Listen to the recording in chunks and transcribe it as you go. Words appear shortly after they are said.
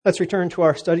Let's return to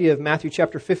our study of Matthew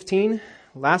chapter 15.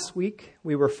 Last week,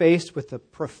 we were faced with the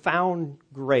profound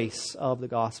grace of the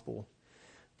gospel.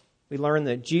 We learned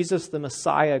that Jesus, the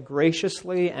Messiah,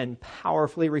 graciously and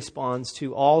powerfully responds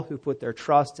to all who put their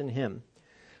trust in him.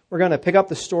 We're going to pick up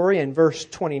the story in verse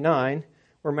 29,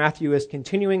 where Matthew is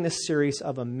continuing this series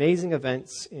of amazing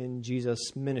events in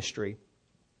Jesus' ministry.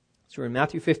 So we're in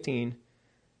Matthew 15.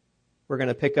 We're going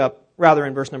to pick up, rather,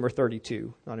 in verse number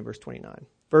 32, not in verse 29.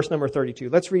 Verse number 32.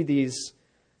 Let's read these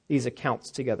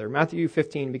accounts together. Matthew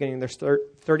 15, beginning verse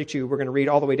 32, we're going to read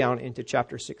all the way down into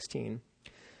chapter 16.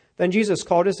 Then Jesus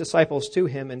called his disciples to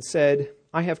him and said,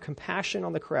 I have compassion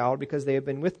on the crowd because they have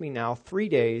been with me now 3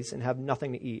 days and have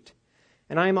nothing to eat.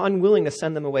 And I am unwilling to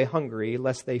send them away hungry,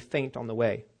 lest they faint on the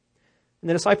way. And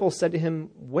the disciples said to him,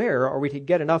 Where are we to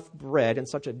get enough bread in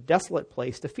such a desolate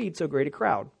place to feed so great a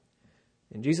crowd?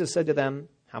 And Jesus said to them,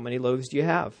 How many loaves do you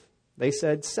have? They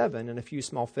said, 7 and a few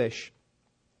small fish.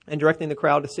 And directing the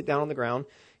crowd to sit down on the ground,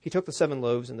 he took the 7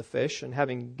 loaves and the fish, and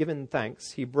having given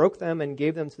thanks, he broke them and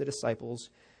gave them to the disciples,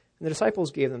 and the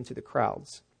disciples gave them to the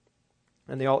crowds.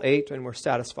 And they all ate and were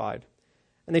satisfied.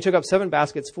 And they took up 7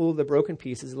 baskets full of the broken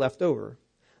pieces left over.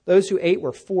 Those who ate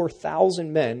were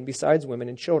 4,000 men, besides women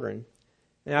and children.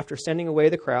 And after sending away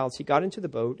the crowds, he got into the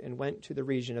boat and went to the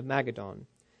region of Magadan.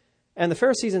 And the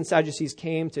Pharisees and Sadducees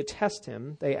came to test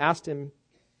him. They asked him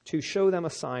to show them a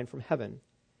sign from heaven.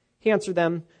 He answered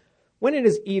them, When it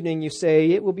is evening, you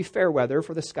say, It will be fair weather,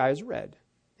 for the sky is red.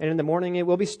 And in the morning it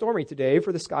will be stormy today,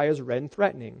 for the sky is red and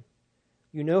threatening.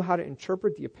 You know how to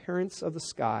interpret the appearance of the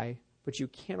sky, but you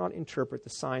cannot interpret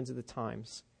the signs of the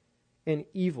times. An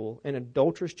evil and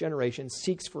adulterous generation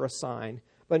seeks for a sign,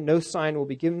 but no sign will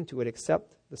be given to it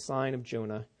except the sign of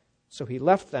Jonah. So he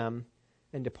left them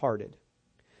and departed.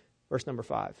 Verse number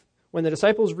 5. When the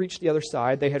disciples reached the other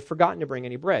side, they had forgotten to bring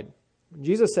any bread.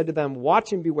 Jesus said to them,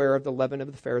 Watch and beware of the leaven of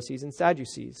the Pharisees and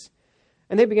Sadducees.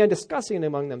 And they began discussing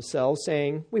among themselves,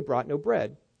 saying, We brought no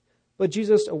bread. But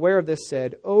Jesus, aware of this,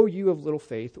 said, O you of little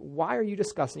faith, why are you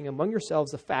discussing among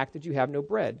yourselves the fact that you have no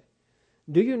bread?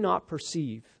 Do you not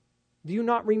perceive? Do you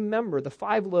not remember the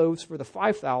 5 loaves for the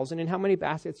 5,000 and how many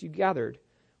baskets you gathered?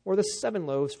 Or the 7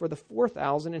 loaves for the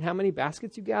 4,000 and how many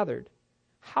baskets you gathered?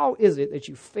 How is it that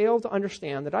you fail to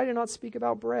understand that I do not speak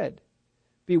about bread?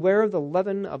 Beware of the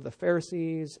leaven of the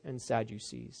Pharisees and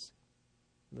Sadducees.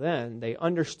 Then they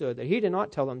understood that he did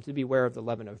not tell them to beware of the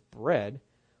leaven of bread,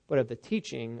 but of the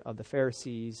teaching of the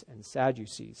Pharisees and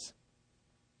Sadducees.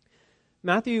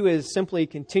 Matthew is simply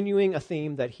continuing a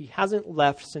theme that he hasn't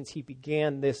left since he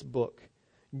began this book.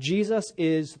 Jesus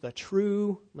is the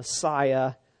true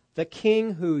Messiah, the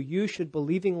King who you should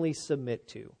believingly submit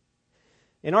to.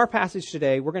 In our passage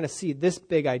today, we're going to see this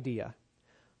big idea.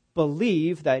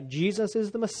 Believe that Jesus is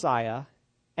the Messiah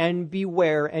and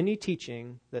beware any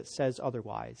teaching that says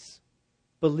otherwise.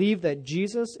 Believe that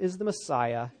Jesus is the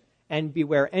Messiah and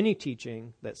beware any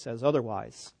teaching that says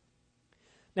otherwise.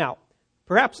 Now,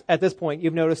 perhaps at this point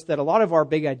you've noticed that a lot of our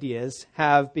big ideas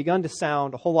have begun to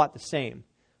sound a whole lot the same.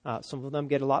 Some of them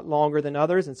get a lot longer than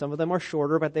others, and some of them are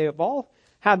shorter, but they have all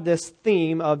had this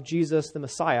theme of Jesus the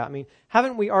Messiah. I mean,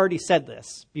 haven't we already said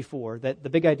this before, that the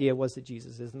big idea was that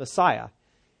Jesus is the Messiah?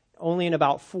 Only in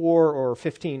about 4 or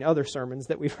 15 other sermons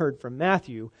that we've heard from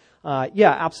Matthew.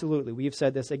 Yeah, absolutely. We've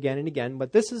said this again and again,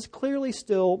 but this is clearly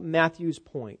still Matthew's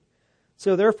point.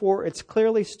 So therefore, it's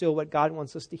clearly still what God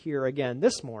wants us to hear again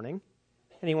this morning,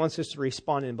 and he wants us to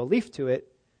respond in belief to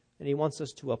it, and he wants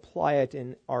us to apply it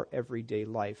in our everyday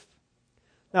life.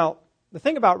 Now, the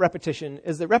thing about repetition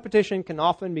is that repetition can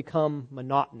often become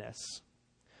monotonous.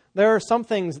 There are some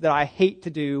things that I hate to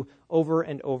do over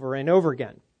and over and over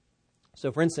again.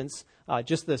 So, for instance,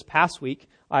 just this past week,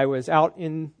 I was out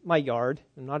in my yard.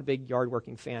 I'm not a big yard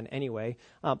working fan anyway,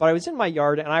 but I was in my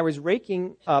yard and I was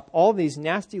raking up all these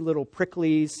nasty little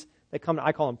pricklies that come,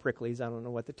 I call them pricklies. I don't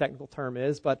know what the technical term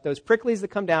is, but those pricklies that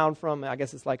come down from, I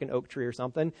guess it's like an oak tree or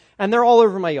something, and they're all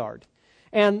over my yard.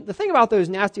 And the thing about those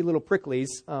nasty little pricklies,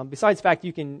 besides the fact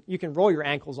you can roll your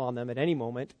ankles on them at any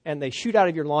moment, and they shoot out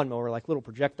of your lawnmower like little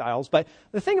projectiles, but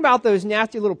the thing about those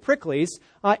nasty little pricklies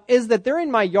is that they're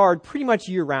in my yard pretty much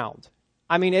year-round.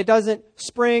 I mean, it doesn't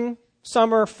spring,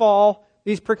 summer, fall,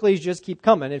 these pricklies just keep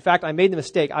coming. In fact, I made the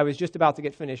mistake. I was just about to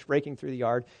get finished raking through the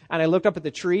yard, and I looked up at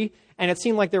the tree, and it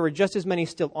seemed like there were just as many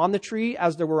still on the tree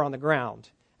as there were on the ground.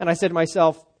 And I said to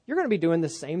myself, you're going to be doing the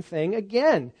same thing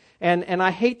again. And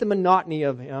I hate the monotony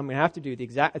of, I'm going to have to do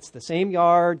it's the same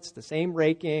yard, it's the same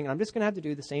raking, and I'm just going to have to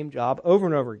do the same job over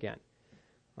and over again.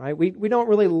 Right? We don't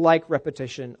really like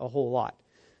repetition a whole lot.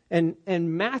 And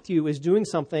Matthew is doing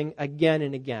something again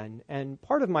and again. And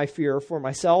part of my fear for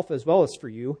myself as well as for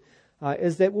you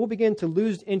is that we'll begin to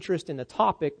lose interest in the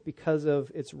topic because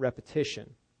of its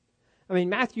repetition. I mean,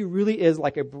 Matthew really is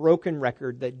like a broken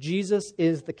record that Jesus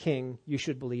is the king you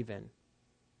should believe in.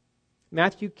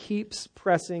 Matthew keeps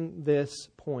pressing this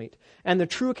point. And the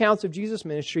true accounts of Jesus'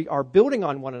 ministry are building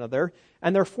on one another,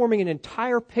 and they're forming an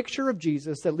entire picture of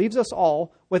Jesus that leaves us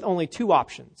all with only two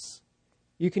options.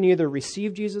 You can either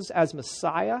receive Jesus as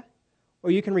Messiah,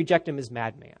 or you can reject him as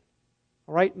madman.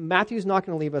 All right? Matthew's not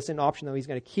going to leave us an option, though. He's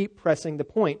going to keep pressing the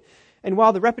point. And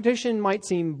while the repetition might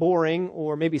seem boring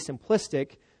or maybe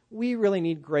simplistic, we really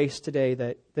need grace today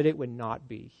that it would not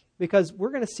be. Because we're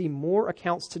going to see more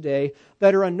accounts today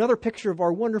that are another picture of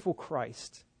our wonderful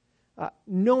Christ.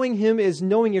 Knowing him is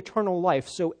knowing eternal life,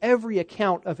 so every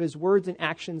account of his words and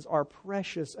actions are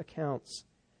precious accounts.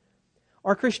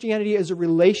 Our Christianity is a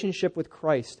relationship with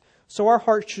Christ, so our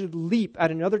hearts should leap at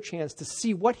another chance to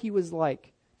see what he was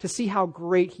like, to see how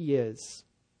great he is.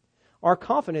 Our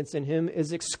confidence in him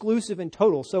is exclusive and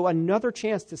total, so another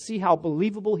chance to see how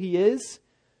believable he is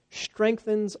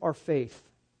strengthens our faith.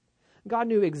 God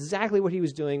knew exactly what he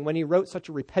was doing when he wrote such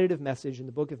a repetitive message in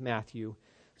the book of Matthew.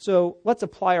 So let's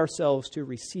apply ourselves to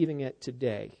receiving it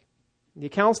today. The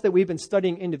accounts that we've been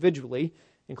studying individually,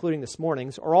 including this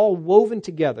morning's, are all woven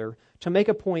together to make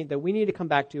a point that we need to come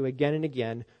back to again and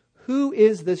again. Who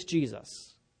is this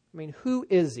Jesus? I mean, who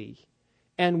is he?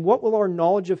 And what will our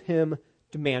knowledge of him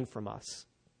demand from us?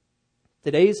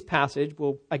 Today's passage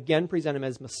will again present him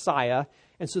as Messiah,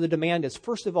 and so the demand is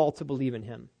first of all to believe in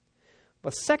him.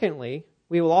 But secondly,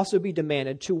 we will also be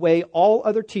demanded to weigh all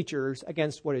other teachers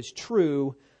against what is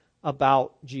true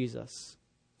about Jesus.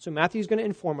 So Matthew is going to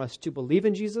inform us to believe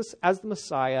in Jesus as the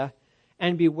Messiah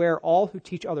and beware all who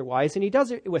teach otherwise. And he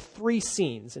does it with three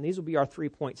scenes, and these will be our 3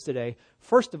 points today.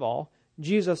 First of all,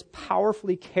 Jesus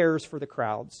powerfully cares for the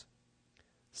crowds.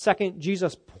 Second,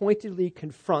 Jesus pointedly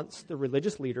confronts the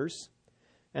religious leaders.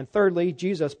 And thirdly,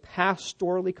 Jesus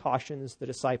pastorally cautions the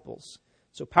disciples.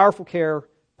 So powerful care,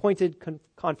 pointed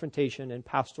confrontation, and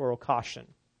pastoral caution.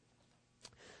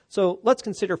 So let's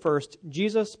consider first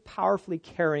Jesus powerfully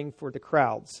caring for the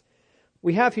crowds.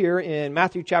 We have here in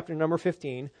Matthew chapter number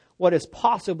 15 what is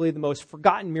possibly the most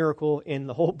forgotten miracle in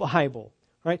the whole Bible.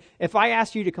 Right? If I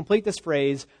asked you to complete this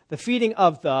phrase, the feeding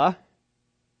of the,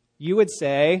 you would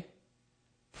say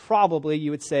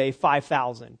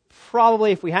 5,000.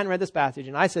 Probably if we hadn't read this passage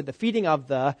and I said the feeding of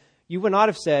the, you would not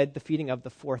have said the feeding of the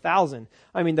 4,000.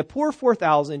 I mean, the poor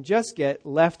 4,000 just get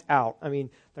left out. I mean,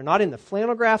 they're not in the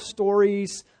flannel graph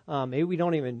stories. Maybe we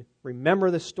don't even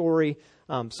remember the story.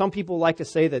 Some people like to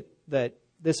say that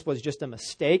this was just a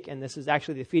mistake and this is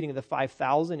actually the feeding of the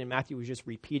 5,000 and Matthew was just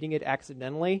repeating it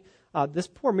accidentally. This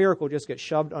poor miracle just gets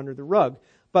shoved under the rug.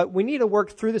 But we need to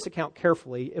work through this account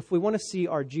carefully if we want to see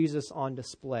our Jesus on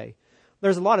display.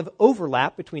 There's a lot of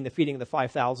overlap between the feeding of the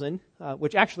 5,000,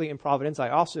 which actually in Providence I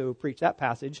also preach that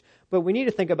passage, but we need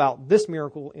to think about this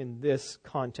miracle in this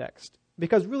context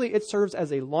because really it serves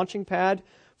as a launching pad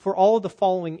for all of the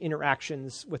following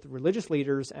interactions with the religious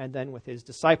leaders and then with his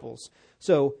disciples.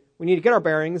 So we need to get our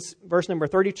bearings. Verse number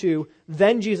 32,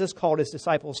 then Jesus called his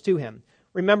disciples to him.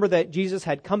 Remember that Jesus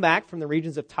had come back from the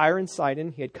regions of Tyre and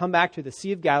Sidon. He had come back to the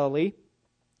Sea of Galilee.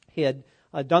 He had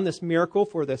done this miracle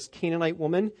for this Canaanite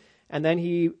woman. And then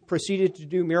he proceeded to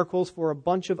do miracles for a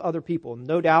bunch of other people.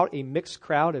 No doubt a mixed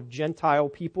crowd of Gentile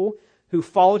people who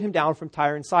followed him down from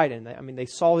Tyre and Sidon. I mean, they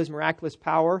saw his miraculous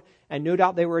power, and no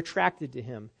doubt they were attracted to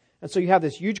him. And so you have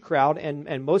this huge crowd,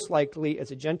 and most likely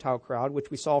it's a Gentile crowd,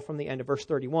 which we saw from the end of verse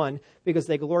 31, because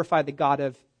they glorified the God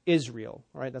of Israel.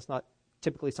 All right, that's not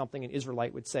typically something an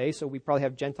Israelite would say. So we probably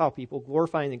have Gentile people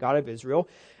glorifying the God of Israel.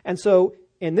 And so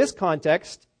in this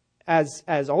context,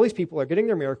 as all these people are getting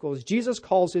their miracles, Jesus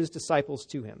calls his disciples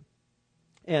to him.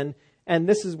 And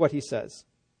this is what he says.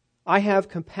 I have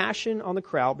compassion on the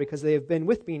crowd because they have been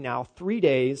with me now 3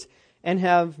 days and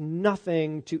have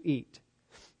nothing to eat.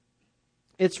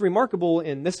 It's remarkable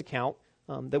in this account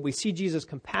that we see Jesus'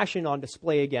 compassion on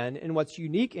display again. And what's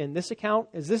unique in this account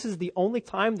is this is the only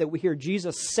time that we hear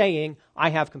Jesus saying,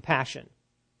 I have compassion.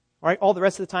 All right, all the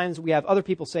rest of the times we have other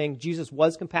people saying Jesus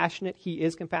was compassionate, he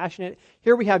is compassionate.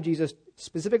 Here we have Jesus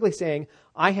specifically saying,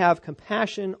 I have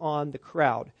compassion on the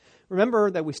crowd.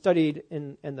 Remember that we studied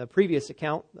in the previous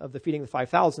account of the feeding of the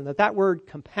 5,000 that word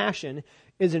compassion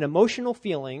is an emotional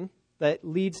feeling that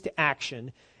leads to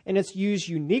action, and it's used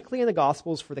uniquely in the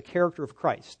Gospels for the character of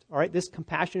Christ. All right, this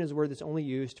compassion is a word that's only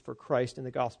used for Christ in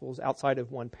the Gospels outside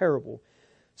of one parable.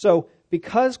 So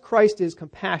because Christ is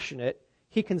compassionate,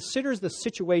 he considers the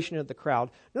situation of the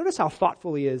crowd. Notice how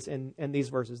thoughtful he is in these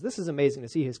verses. This is amazing to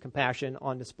see his compassion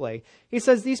on display. He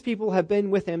says these people have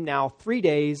been with him now 3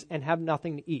 days and have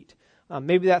nothing to eat.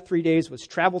 Maybe that 3 days was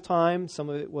travel time. Some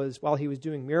of it was while he was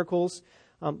doing miracles.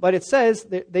 But it says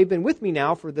that they've been with me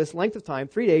now for this length of time,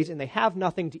 3 days, and they have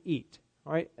nothing to eat.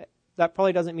 All right? That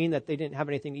probably doesn't mean that they didn't have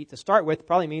anything to eat to start with. It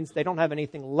probably means they don't have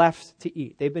anything left to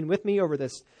eat. They've been with me over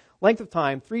this length of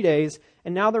time, 3 days,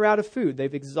 and now they're out of food.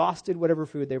 They've exhausted whatever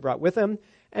food they brought with them.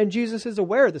 And Jesus is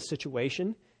aware of the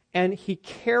situation, and he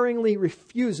caringly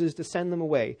refuses to send them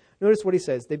away. Notice what he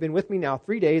says. They've been with me now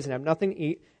 3 days and have nothing to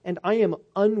eat, and I am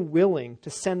unwilling to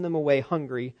send them away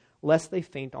hungry, lest they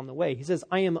faint on the way. He says,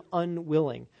 I am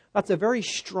unwilling. That's a very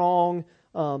strong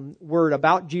word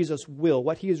about Jesus' will,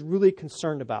 what he is really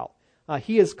concerned about.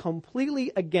 He is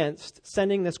completely against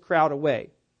sending this crowd away,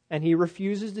 and he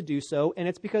refuses to do so, and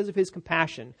it's because of his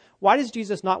compassion. Why does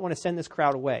Jesus not want to send this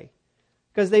crowd away?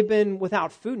 Because they've been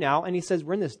without food now, and he says,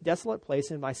 we're in this desolate place,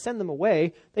 and if I send them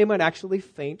away, they might actually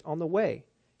faint on the way.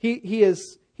 He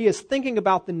is thinking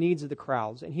about the needs of the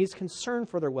crowds, and he's concerned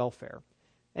for their welfare.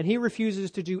 And he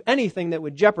refuses to do anything that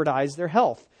would jeopardize their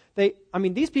health.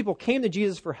 These people came to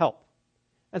Jesus for help.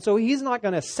 And so he's not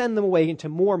going to send them away into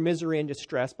more misery and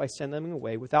distress by sending them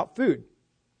away without food.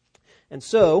 And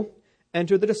so,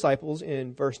 enter the disciples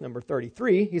in verse number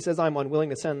 33. He says, I'm unwilling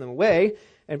to send them away.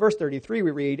 And verse 33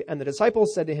 we read, and the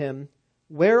disciples said to him,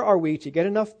 where are we to get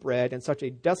enough bread in such a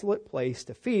desolate place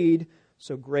to feed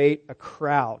so great a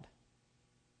crowd?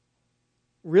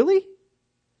 Really?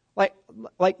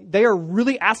 Like they are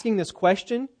really asking this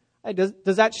question? Does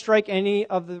that strike any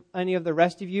of the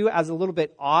rest of you as a little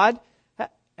bit odd?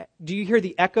 Do you hear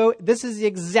the echo? This is the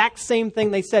exact same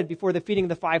thing they said before the feeding of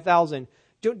the 5,000.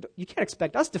 You can't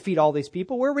expect us to feed all these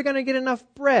people. Where are we going to get enough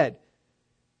bread?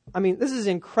 This is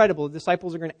incredible. The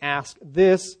disciples are going to ask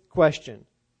this question.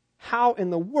 How in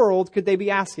the world could they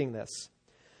be asking this?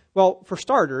 Well, for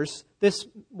starters, this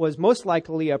was most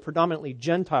likely a predominantly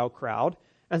Gentile crowd,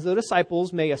 and the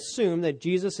disciples may assume that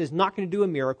Jesus is not going to do a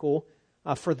miracle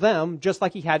for them just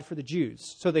like he had for the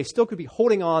Jews. So they still could be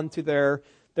holding on to their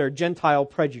Gentile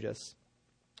prejudice.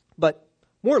 But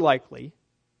more likely,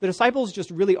 the disciples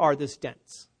just really are this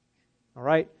dense. All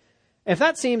right? If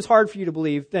that seems hard for you to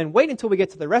believe, then wait until we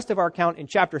get to the rest of our account in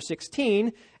chapter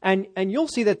 16, and you'll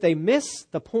see that they miss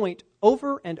the point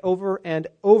over and over and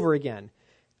over again.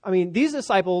 These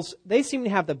disciples, they seem to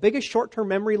have the biggest short-term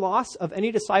memory loss of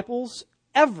any disciples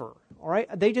ever. All right?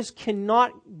 They just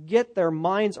cannot get their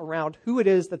minds around who it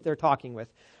is that they're talking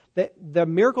with. The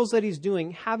miracles that he's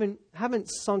doing haven't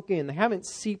sunk in. They haven't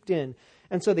seeped in.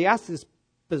 And so they ask this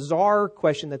bizarre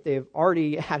question that they've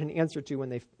already had an answer to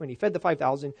when he fed the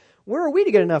 5,000. Where are we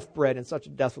to get enough bread in such a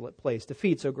desolate place to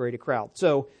feed so great a crowd?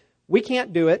 So we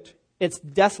can't do it. It's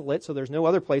desolate, so there's no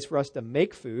other place for us to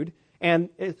make food. And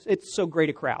it's so great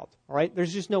a crowd. All right?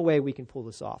 There's just no way we can pull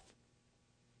this off.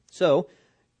 So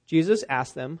Jesus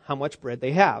asked them how much bread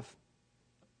they have.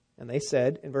 And they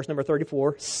said, in verse number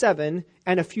 34, 7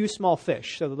 and a few small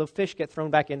fish. So the fish get thrown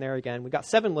back in there again. We got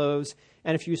 7 loaves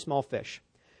and a few small fish.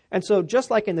 And so just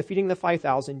like in the feeding of the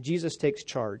 5,000, Jesus takes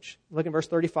charge. Look in verse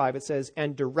 35, it says,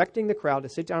 and directing the crowd to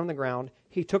sit down on the ground,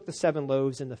 he took the 7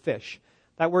 loaves and the fish.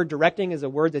 That word directing is a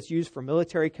word that's used for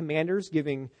military commanders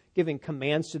giving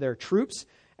commands to their troops.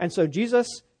 And so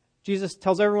Jesus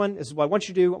tells everyone, this is what I want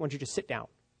you to do. I want you to sit down.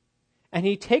 And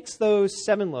he takes those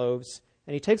 7 loaves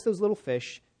and he takes those little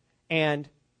fish. And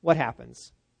what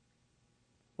happens?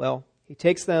 Well, he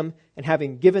takes them, and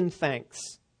having given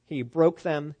thanks, he broke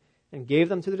them and gave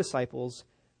them to the disciples,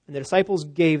 and the disciples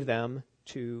gave them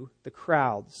to the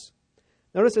crowds.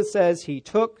 Notice it says he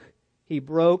took, he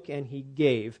broke, and he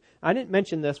gave. I didn't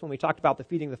mention this when we talked about the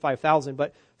feeding of the 5,000,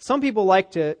 but some people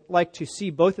like to see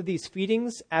both of these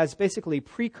feedings as basically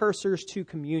precursors to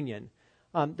communion.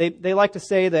 They like to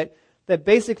say that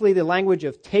basically the language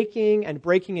of taking and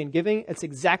breaking and giving, it's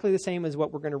exactly the same as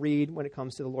what we're going to read when it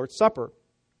comes to the Lord's Supper.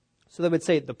 So they would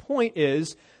say the point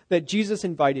is that Jesus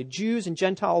invited Jews and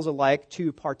Gentiles alike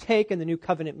to partake in the new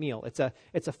covenant meal.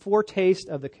 It's a foretaste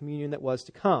of the communion that was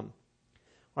to come.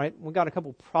 All right, we've got a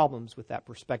couple problems with that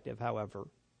perspective, however.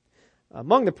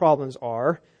 Among the problems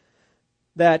are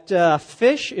that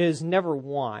fish is never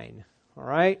wine. All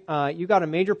right, you got a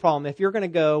major problem. If you're going to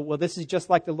go, well, this is just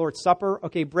like the Lord's Supper.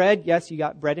 Okay, bread, yes, you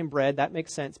got bread and bread. That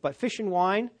makes sense. But fish and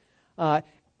wine,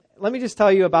 let me just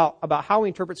tell you about how we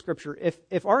interpret Scripture.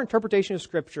 If our interpretation of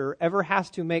Scripture ever has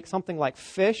to make something like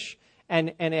fish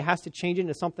and it has to change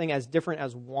into something as different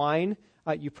as wine,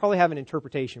 you probably have an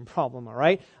interpretation problem, all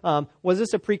right? Was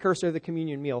this a precursor of the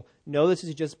communion meal? No, this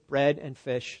is just bread and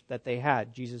fish that they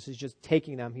had. Jesus is just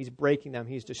taking them. He's breaking them.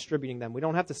 He's distributing them. We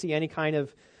don't have to see any kind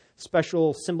of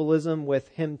special symbolism with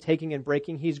him taking and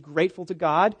breaking. He's grateful to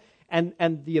God,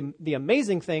 And the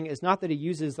amazing thing is not that he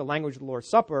uses the language of the Lord's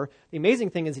Supper. The amazing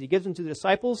thing is that he gives them to the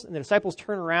disciples, and the disciples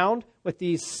turn around with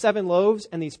these 7 loaves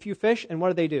and these few fish, and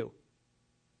what do?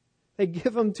 They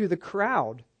give them to the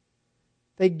crowd.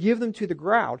 They give them to the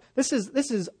crowd. This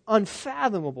is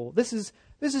unfathomable. This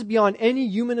is beyond any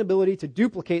human ability to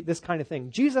duplicate this kind of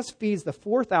thing. Jesus feeds the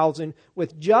 4,000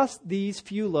 with just these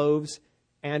few loaves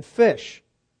and fish.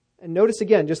 And notice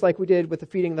again, just like we did with the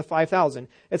feeding of the 5,000,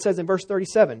 it says in verse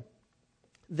 37,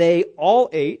 they all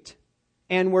ate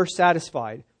and were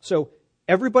satisfied. So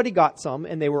everybody got some,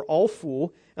 and they were all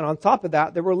full. And on top of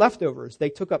that, there were leftovers. They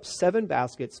took up 7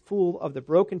 baskets full of the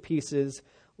broken pieces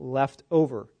left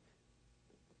over.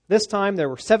 This time there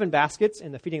were 7 baskets.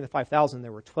 In the feeding of the 5,000,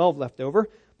 there were 12 left over.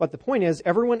 But the point is,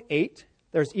 everyone ate.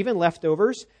 There's even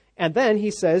leftovers. And then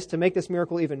he says, to make this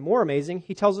miracle even more amazing,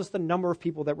 he tells us the number of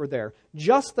people that were there.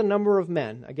 Just the number of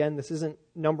men. Again, this isn't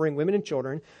numbering women and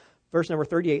children. Verse number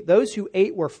 38, those who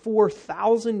ate were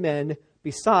 4,000 men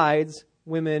besides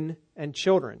women and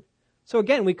children. So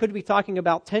again, we could be talking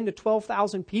about 10 to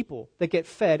 12,000 people that get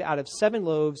fed out of 7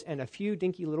 loaves and a few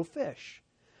dinky little fish.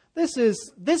 This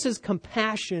is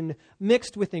compassion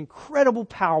mixed with incredible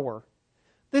power.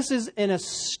 This is an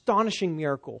astonishing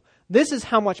miracle. This is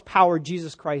how much power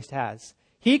Jesus Christ has.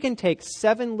 He can take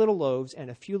 7 little loaves and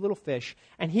a few little fish,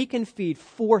 and he can feed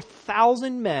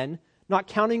 4,000 men, not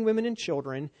counting women and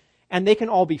children, and they can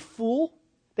all be full,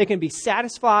 they can be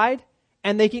satisfied,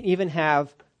 and they can even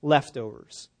have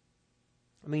leftovers.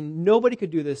 I mean, nobody could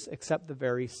do this except the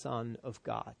very Son of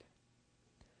God.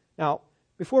 Now,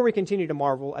 before we continue to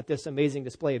marvel at this amazing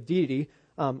display of deity,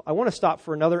 I want to stop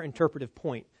for another interpretive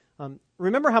point.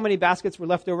 Remember how many baskets were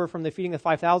left over from the feeding of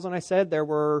 5,000? I said there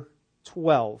were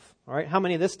 12. All right, how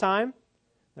many this time?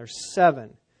 There's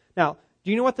 7. Now,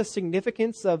 do you know what the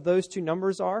significance of those two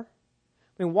numbers are?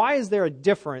 I mean, why is there a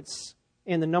difference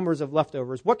in the numbers of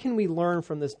leftovers? What can we learn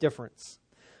from this difference?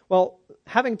 Well,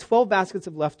 having 12 baskets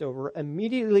of leftover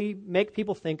immediately make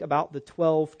people think about the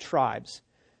 12 tribes,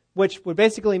 which would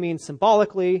basically mean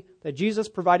symbolically that Jesus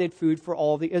provided food for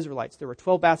all of the Israelites. There were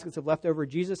 12 baskets of leftover.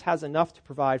 Jesus has enough to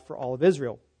provide for all of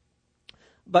Israel.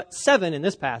 But 7 in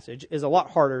this passage is a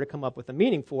lot harder to come up with a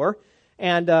meaning for.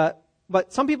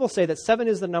 But some people say that 7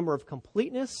 is the number of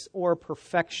completeness or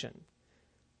perfection.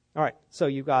 All right, so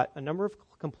you've got a number of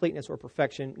completeness or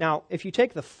perfection. Now, if you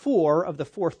take the 4 of the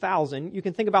 4,000, you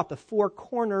can think about the 4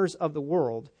 corners of the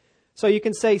world. So you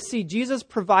can say, see, Jesus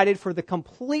provided for the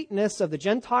completeness of the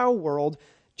Gentile world,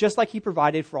 just like he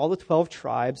provided for all the 12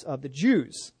 tribes of the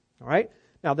Jews. All right?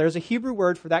 Now, there's a Hebrew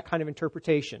word for that kind of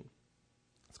interpretation.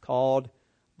 It's called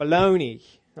baloney.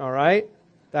 All right?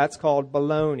 That's called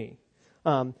baloney.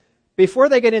 Before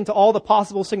they get into all the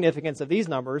possible significance of these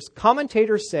numbers,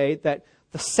 commentators say that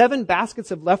the 7 baskets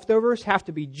of leftovers have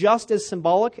to be just as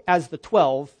symbolic as the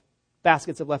 12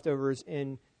 baskets of leftovers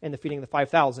in the feeding of the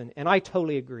 5,000. And I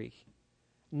totally agree.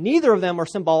 Neither of them are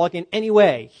symbolic in any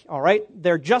way. All right?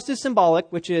 They're just as symbolic,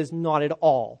 which is not at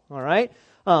all. All right?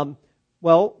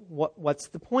 Well, what's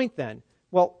the point then?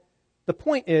 Well, the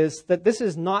point is that this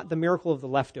is not the miracle of the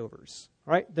leftovers.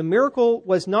 All right? The miracle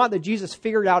was not that Jesus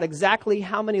figured out exactly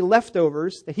how many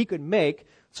leftovers that he could make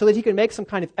so that he could make some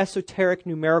kind of esoteric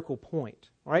numerical point.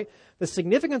 All right? The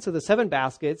significance of the 7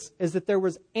 baskets is that there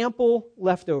was ample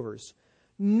leftovers.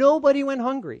 Nobody went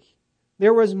hungry.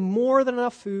 There was more than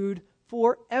enough food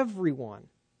for everyone.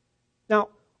 Now,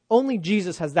 only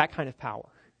Jesus has that kind of power.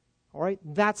 All right?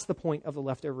 That's the point of the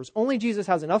leftovers. Only Jesus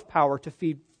has enough power to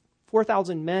feed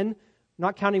 4,000 men,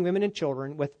 not counting women and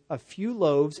children, with a few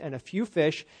loaves and a few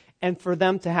fish, and for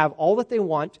them to have all that they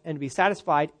want and to be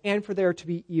satisfied, and for there to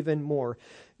be even more.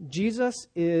 Jesus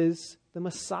is the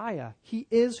Messiah. He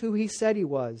is who he said he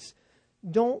was.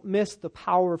 Don't miss the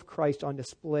power of Christ on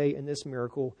display in this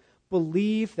miracle.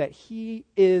 Believe that he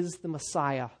is the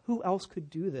Messiah. Who else could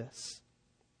do this?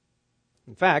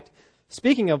 In fact,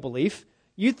 speaking of belief,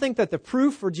 you'd think that the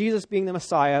proof for Jesus being the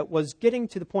Messiah was getting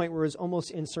to the point where it was almost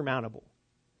insurmountable.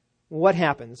 What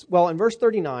happens? Well, in verse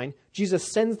 39,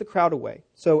 Jesus sends the crowd away.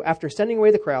 So after sending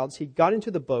away the crowds, he got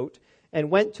into the boat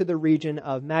and went to the region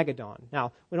of Magadan.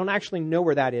 Now, we don't actually know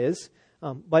where that is,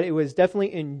 but it was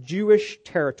definitely in Jewish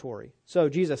territory. So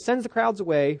Jesus sends the crowds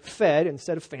away, fed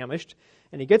instead of famished,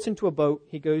 and he gets into a boat.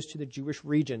 He goes to the Jewish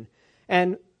region.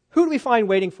 And who do we find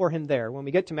waiting for him there when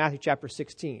we get to Matthew chapter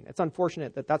 16? It's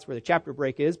unfortunate that that's where the chapter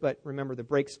break is, but remember, the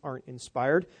breaks aren't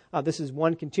inspired. This is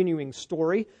one continuing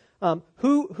story.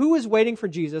 Who is waiting for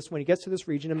Jesus when he gets to this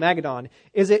region of Magadan?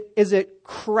 Is it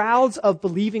crowds of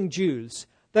believing Jews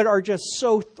that are just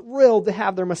so thrilled to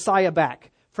have their Messiah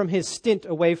back from his stint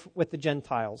away with the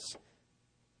Gentiles?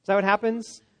 Is that what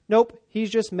happens? Nope, he's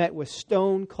just met with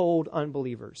stone-cold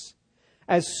unbelievers.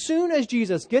 As soon as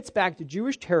Jesus gets back to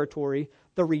Jewish territory,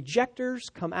 the rejectors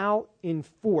come out in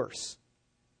force.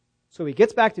 So he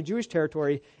gets back to Jewish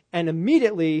territory, and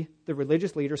immediately the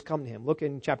religious leaders come to him. Look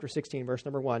in chapter 16, verse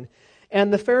number 1.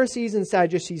 And the Pharisees and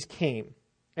Sadducees came,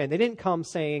 and they didn't come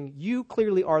saying, "You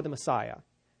clearly are the Messiah."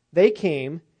 They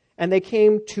came, and they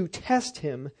came to test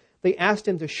him. They asked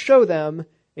him to show them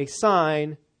a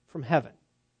sign from heaven.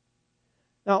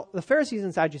 Now, the Pharisees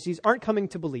and Sadducees aren't coming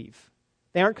to believe.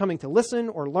 They aren't coming to listen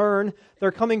or learn.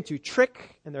 They're coming to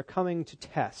trick, and they're coming to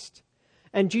test.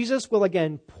 And Jesus will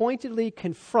again pointedly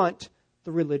confront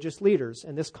the religious leaders.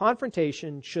 And this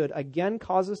confrontation should again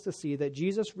cause us to see that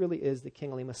Jesus really is the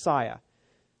kingly Messiah.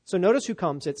 So notice who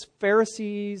comes. It's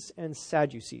Pharisees and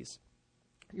Sadducees.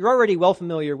 You're already well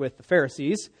familiar with the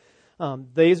Pharisees.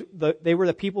 They were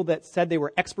the people that said they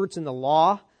were experts in the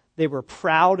law. They were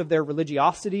proud of their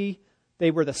religiosity. They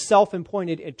were the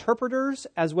self-appointed interpreters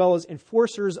as well as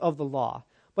enforcers of the law.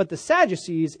 But the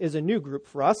Sadducees is a new group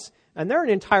for us, and they're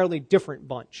an entirely different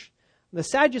bunch. The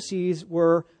Sadducees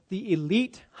were the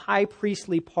elite high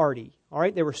priestly party. All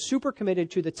right, they were super committed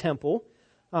to the temple.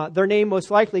 Their name most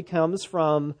likely comes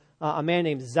from a man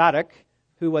named Zadok,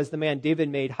 who was the man David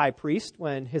made high priest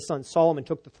when his son Solomon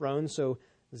took the throne. So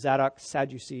Zadok,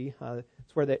 Sadducee,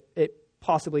 that's where it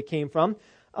possibly came from.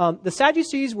 The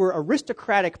Sadducees were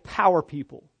aristocratic power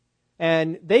people,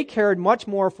 and they cared much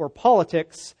more for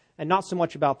politics and not so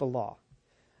much about the law.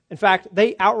 In fact,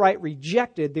 they outright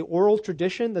rejected the oral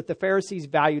tradition that the Pharisees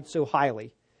valued so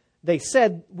highly. They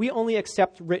said, we only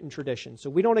accept written tradition, so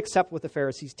we don't accept what the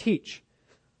Pharisees teach.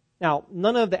 Now,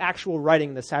 none of the actual writing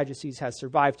of the Sadducees has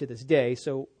survived to this day,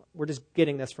 so we're just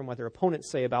getting this from what their opponents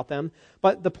say about them.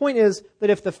 But the point is that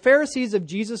if the Pharisees of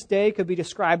Jesus' day could be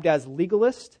described as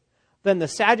legalist, then the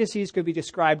Sadducees could be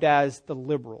described as the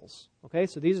liberals. Okay,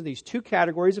 so these are these two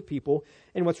categories of people.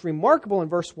 And what's remarkable in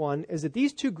verse 1 is that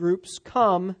these two groups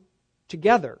come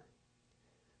together.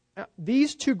 Now,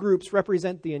 these two groups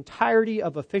represent the entirety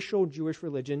of official Jewish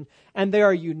religion, and they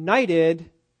are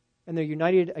united, and they're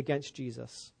united against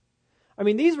Jesus. I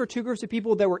mean, these were two groups of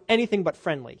people that were anything but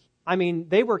friendly. I mean,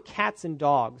 they were cats and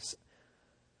dogs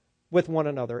with one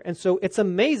another. And so it's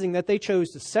amazing that they chose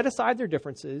to set aside their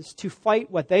differences to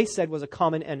fight what they said was a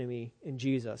common enemy in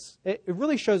Jesus. It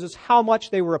really shows us how much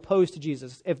they were opposed to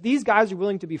Jesus. If these guys are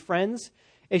willing to be friends,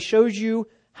 it shows you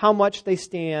how much they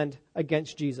stand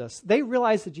against Jesus. They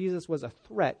realized that Jesus was a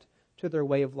threat to their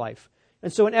way of life.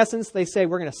 And so in essence, they say,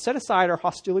 we're going to set aside our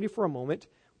hostility for a moment.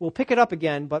 We'll pick it up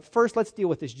again, but first let's deal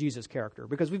with this Jesus character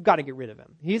because we've got to get rid of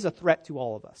him. He's a threat to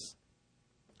all of us.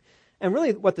 And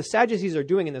really what the Sadducees are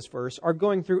doing in this verse are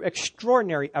going through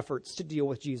extraordinary efforts to deal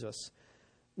with Jesus.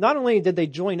 Not only did they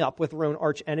join up with their own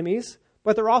arch enemies,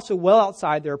 but they're also well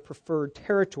outside their preferred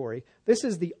territory. This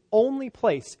is the only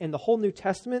place in the whole New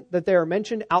Testament that they are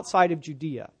mentioned outside of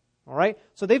Judea. All right?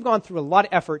 So they've gone through a lot of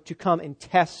effort to come and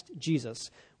test Jesus.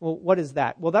 Well, what is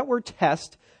that? Well, that word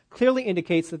test clearly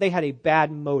indicates that they had a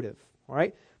bad motive. All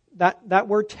right? That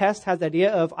word test has the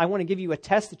idea of, I want to give you a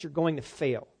test that you're going to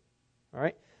fail. All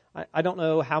right? I don't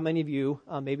know how many of you,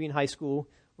 maybe in high school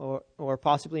or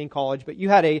possibly in college, but you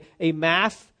had a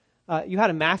math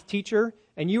teacher,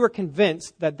 and you were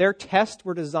convinced that their tests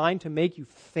were designed to make you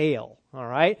fail. All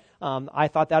right, I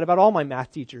thought that about all my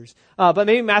math teachers, but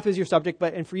maybe math was your subject,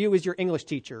 and for you it was your English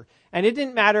teacher, and it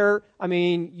didn't matter. I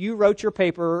mean, you wrote your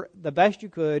paper the best you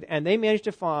could, and they managed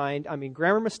to find,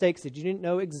 grammar mistakes that you didn't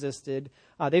know existed.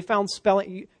 They found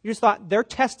spelling. You just thought they're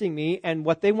testing me, and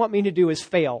what they want me to do is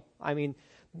fail.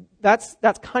 That's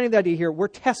kind of the idea here. We're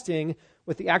testing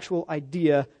with the actual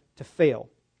idea to fail.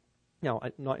 Now,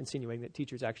 I'm not insinuating that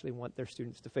teachers actually want their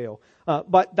students to fail.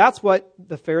 But that's what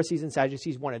the Pharisees and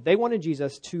Sadducees wanted. They wanted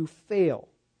Jesus to fail.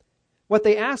 What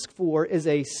they asked for is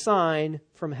a sign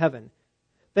from heaven.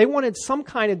 They wanted some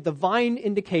kind of divine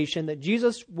indication that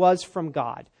Jesus was from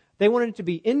God. They wanted it to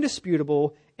be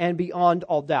indisputable and beyond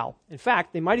all doubt. In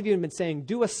fact, they might have even been saying,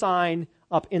 do a sign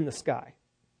up in the sky.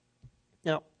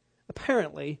 Now,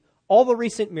 apparently, all the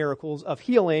recent miracles of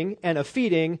healing and of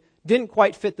feeding didn't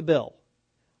quite fit the bill.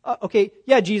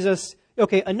 Jesus,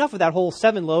 enough of that whole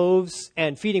 7 loaves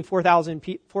and feeding 4,000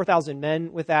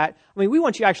 men with that. We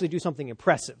want you to actually do something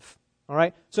impressive, all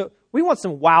right? So we want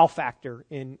some wow factor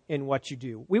in what you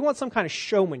do. We want some kind of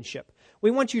showmanship. We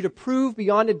want you to prove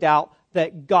beyond a doubt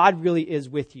that God really is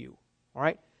with you, all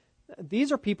right?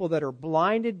 These are people that are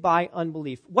blinded by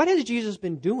unbelief. What has Jesus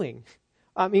been doing?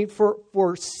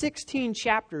 For 16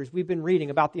 chapters, we've been reading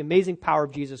about the amazing power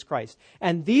of Jesus Christ.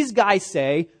 And these guys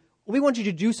say, we want you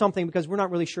to do something because we're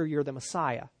not really sure you're the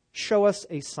Messiah. Show us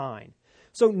a sign.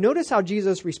 So notice how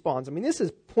Jesus responds. I mean, this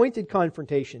is pointed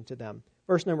confrontation to them.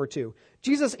 Verse number 2.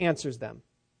 Jesus answers them.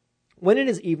 When it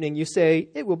is evening, you say,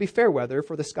 it will be fair weather,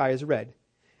 for the sky is red.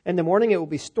 In the morning, it will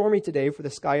be stormy today, for the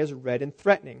sky is red and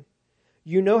threatening.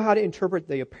 You know how to interpret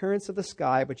the appearance of the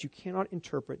sky, but you cannot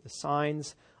interpret the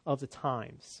signs of the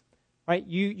times. Right?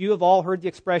 You have all heard the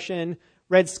expression,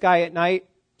 red sky at night,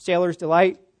 sailors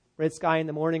delight. Red sky in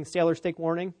the morning, sailors take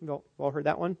warning. You've all heard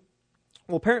that one?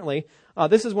 Well, apparently,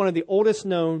 this is one of the oldest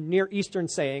known Near Eastern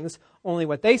sayings, only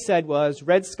what they said was,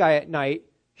 red sky at night,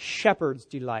 shepherds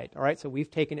delight. All right, so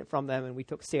we've taken it from them and we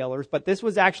took sailors, but this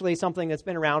was actually something that's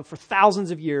been around for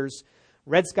thousands of years.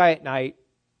 Red sky at night,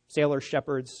 sailors,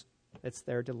 shepherds, it's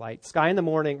their delight. Sky in the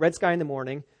morning, red sky in the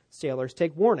morning, sailors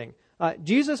take warning.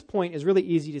 Jesus' point is really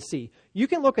easy to see. You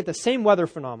can look at the same weather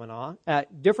phenomena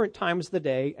at different times of the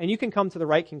day, and you can come to the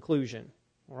right conclusion.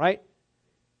 All right?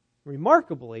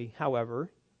 Remarkably,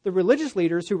 however, the religious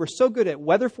leaders who were so good at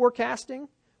weather forecasting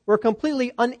were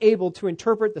completely unable to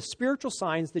interpret the spiritual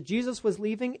signs that Jesus was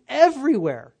leaving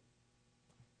everywhere.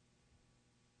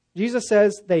 Jesus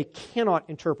says they cannot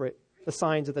interpret the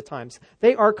signs of the times.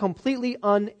 They are completely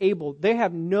unable. They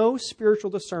have no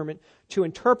spiritual discernment to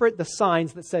interpret the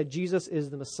signs that said Jesus is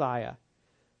the Messiah.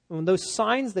 And those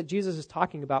signs that Jesus is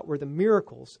talking about were the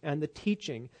miracles and the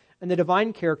teaching and the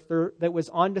divine character that was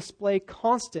on display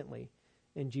constantly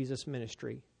in Jesus'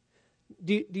 ministry.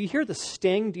 Do you hear the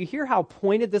sting? Do you hear how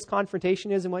pointed this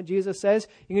confrontation is in what Jesus says?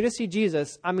 You can just see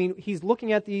Jesus. I mean, he's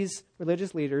looking at these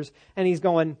religious leaders and he's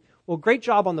going, well, great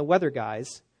job on the weather,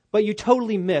 guys, but you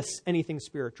totally miss anything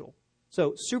spiritual.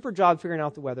 So super job figuring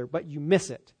out the weather, but you miss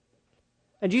it.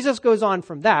 And Jesus goes on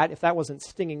from that, if that wasn't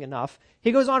stinging enough,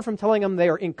 he goes on from telling them they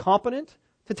are incompetent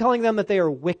to telling them that they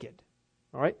are wicked.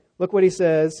 All right? Look what he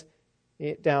says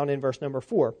down in verse number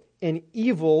 4. An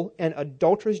evil and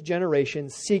adulterous generation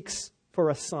seeks for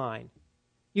a sign.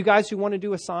 You guys who want to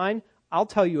do a sign, I'll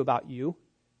tell you about you.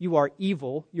 You are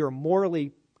evil, you're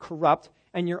morally corrupt,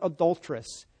 and you're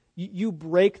adulterous. You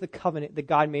break the covenant that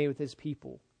God made with his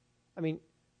people. I mean,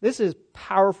 this is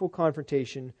powerful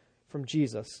confrontation from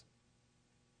Jesus.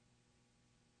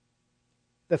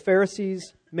 The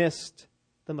Pharisees missed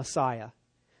the Messiah.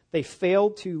 They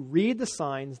failed to read the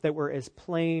signs that were as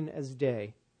plain as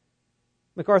day.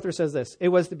 MacArthur says this, it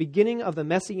was the beginning of the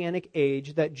Messianic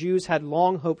age that Jews had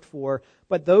long hoped for,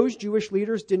 but those Jewish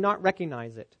leaders did not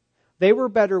recognize it. They were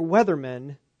better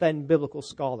weathermen than biblical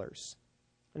scholars.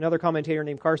 Another commentator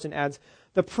named Carson adds,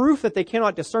 the proof that they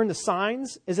cannot discern the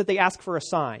signs is that they ask for a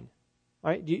sign.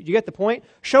 All right, do you get the point?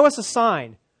 Show us a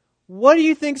sign. What do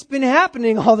you think's been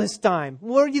happening all this time?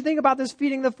 What do you think about this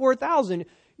feeding the 4,000?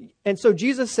 And so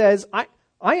Jesus says, I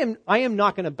am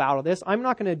not going to bow to this. I'm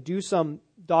not going to do some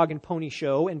dog and pony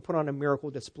show and put on a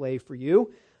miracle display for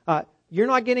you. You're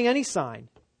not getting any sign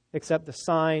except the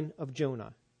sign of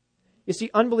Jonah. You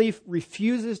see, unbelief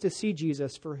refuses to see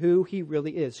Jesus for who he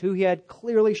really is, who he had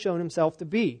clearly shown himself to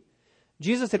be.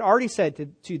 Jesus had already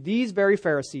said to these very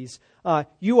Pharisees,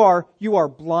 you are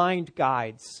blind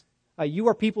guides. You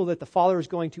are people that the Father is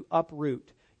going to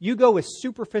uproot. You go with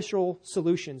superficial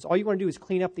solutions. All you want to do is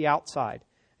clean up the outside.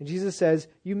 And Jesus says,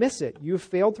 you miss it. You have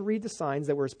failed to read the signs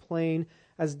that were as plain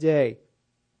as day.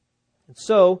 And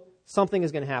so, something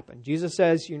is going to happen. Jesus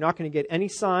says, you're not going to get any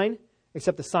sign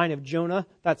except the sign of Jonah.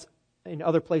 That's in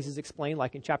other places explained,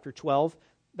 like in chapter 12.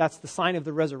 That's the sign of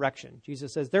the resurrection.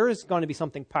 Jesus says, there is going to be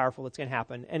something powerful that's going to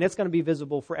happen, and it's going to be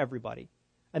visible for everybody.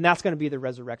 And that's going to be the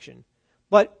resurrection.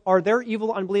 But are their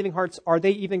evil, unbelieving hearts, are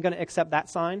they even going to accept that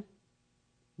sign?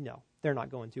 No, they're not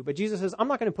going to. But Jesus says, I'm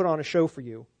not going to put on a show for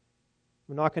you.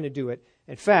 I'm not going to do it.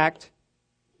 In fact,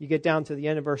 you get down to the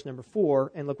end of verse number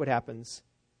 4, and look what happens.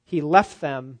 He left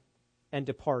them and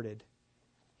departed.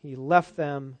 He left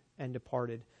them and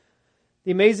departed.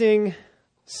 The amazing,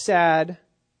 sad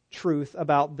truth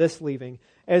about this leaving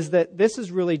is that this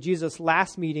is really Jesus'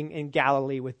 last meeting in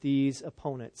Galilee with these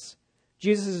opponents.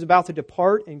 Jesus is about to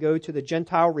depart and go to the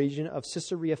Gentile region of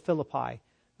Caesarea Philippi.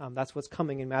 That's what's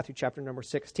coming in Matthew chapter number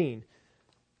 16.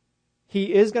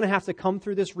 He is going to have to come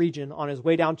through this region on his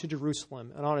way down to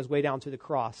Jerusalem and on his way down to the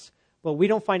cross. But we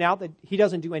don't find out that he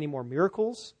doesn't do any more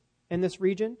miracles in this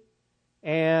region,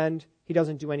 and he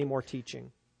doesn't do any more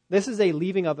teaching. This is a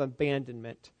leaving of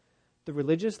abandonment. The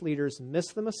religious leaders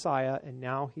missed the Messiah, and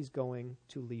now he's going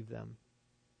to leave them.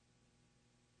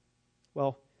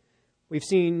 Well, we've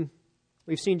seen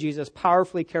Jesus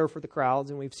powerfully care for the crowds,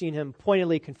 and we've seen him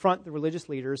pointedly confront the religious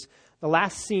leaders. The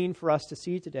last scene for us to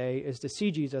see today is to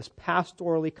see Jesus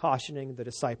pastorally cautioning the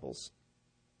disciples.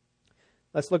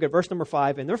 Let's look at verse number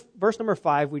 5. In verse number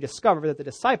 5, we discover that the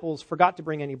disciples forgot to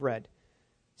bring any bread.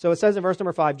 So it says in verse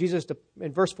number 5,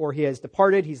 in verse 4, he has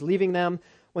departed, he's leaving them.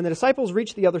 When the disciples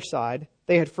reached the other side,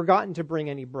 they had forgotten to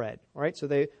bring any bread. All right, so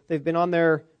they've been on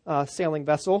their sailing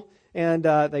vessel, and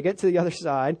they get to the other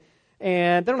side,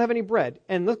 and they don't have any bread.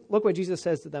 And look what Jesus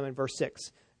says to them in verse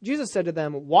 6. Jesus said to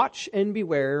them, "Watch and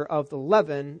beware of the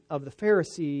leaven of the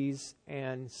Pharisees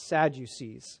and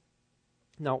Sadducees."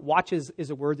 Now, watch is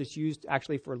a word that's used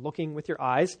actually for looking with your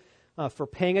eyes, for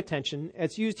paying attention.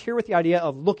 It's used here with the idea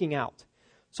of looking out.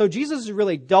 So Jesus is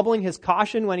really doubling his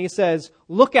caution when he says,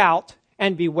 look out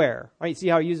and beware. Right? You see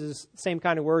how he uses the same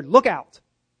kind of word? Look out,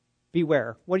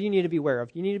 beware. What do you need to beware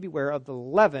of? You need to beware of the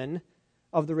leaven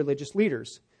of the religious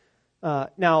leaders.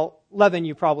 Now, leaven,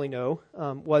 you probably know,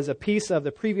 was a piece of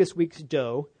the previous week's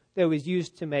dough that was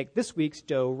used to make this week's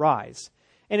dough rise.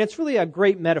 And it's really a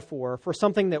great metaphor for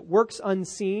something that works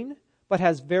unseen but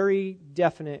has very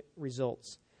definite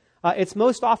results. It's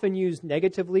most often used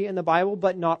negatively in the Bible,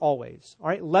 but not always. All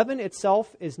right, leaven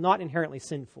itself is not inherently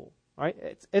sinful. All right,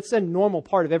 it's a normal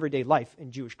part of everyday life in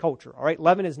Jewish culture. All right,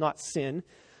 leaven is not sin,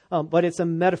 but it's a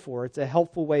metaphor. It's a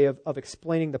helpful way of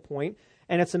explaining the point.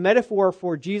 And it's a metaphor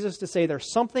for Jesus to say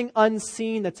there's something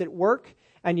unseen that's at work,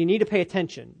 and you need to pay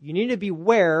attention. You need to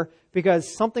beware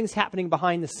because something's happening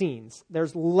behind the scenes.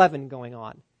 There's leaven going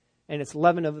on, and it's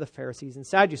leaven of the Pharisees and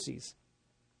Sadducees.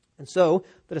 And so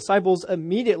the disciples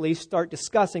immediately start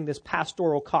discussing this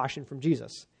pastoral caution from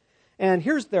Jesus. And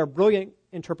here's their brilliant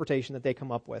interpretation that they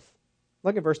come up with.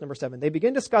 Look at verse number 7. They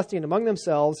begin discussing among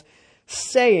themselves,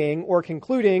 saying or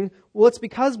concluding, well, it's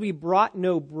because we brought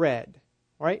no bread.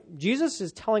 All right? Jesus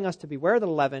is telling us to beware the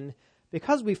leaven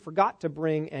because we forgot to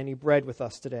bring any bread with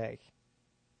us today.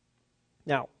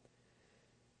 Now,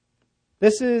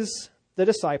 this is the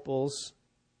disciples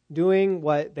doing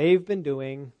what they've been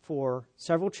doing for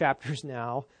several chapters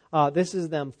now. This is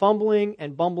them fumbling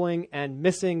and bumbling and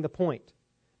missing the point.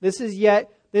 This is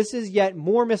yet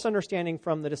more misunderstanding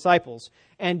from the disciples.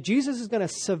 And Jesus is going to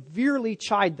severely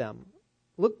chide them.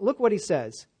 Look what he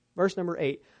says. Verse number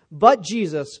 8. But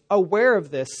Jesus, aware of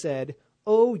this, said,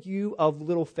 "O you of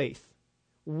little faith,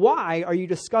 why are you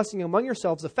discussing among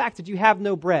yourselves the fact that you have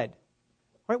no bread?"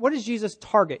 Right? What does Jesus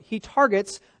target? He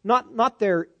targets not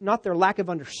their lack of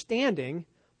understanding,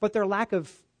 but their lack of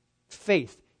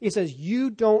faith. He says, you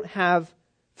don't have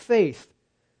faith.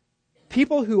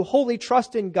 People who wholly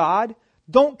trust in God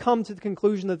don't come to the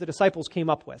conclusion that the disciples came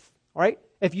up with. All right?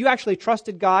 If you actually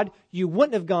trusted God, you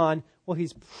wouldn't have gone, well,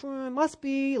 must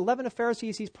be leaven of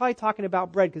Pharisees. He's probably talking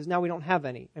about bread because now we don't have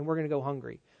any and we're going to go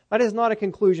hungry. That is not a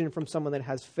conclusion from someone that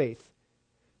has faith.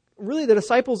 Really, the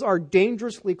disciples are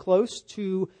dangerously close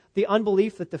to the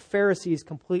unbelief that the Pharisees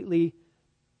completely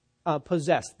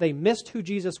possessed. They missed who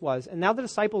Jesus was, and now the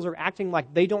disciples are acting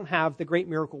like they don't have the great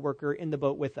miracle worker in the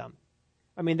boat with them.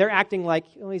 I mean, they're acting like,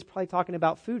 he's probably talking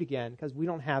about food again because we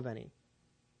don't have any.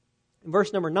 In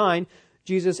verse number 9,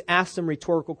 Jesus asks some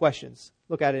rhetorical questions.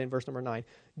 Look at it in verse number 9.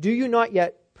 Do you not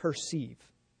yet perceive?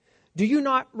 Do you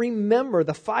not remember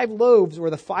the 5 loaves or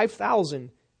the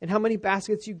 5,000 and how many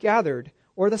baskets you gathered?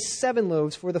 Or the 7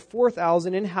 loaves for the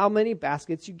 4,000 and how many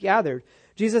baskets you gathered?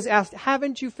 Jesus asked,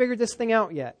 haven't you figured this thing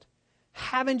out yet?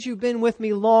 Haven't you been with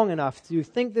me long enough to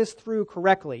think this through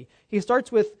correctly? He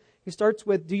starts with,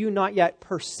 do you not yet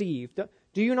perceive?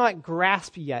 Do you not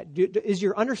grasp yet? Is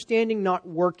your understanding not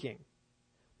working?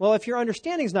 Well, if your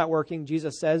understanding is not working,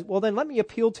 Jesus says, well, then let me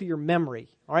appeal to your memory.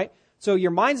 All right? So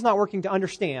your mind's not working to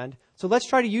understand. So let's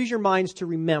try to use your minds to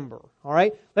remember. All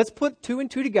right? Let's put 2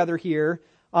 and 2 together here.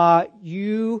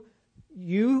 You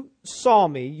saw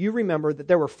me, you remember that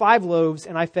there were 5 loaves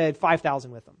and I fed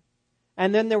 5,000 with them.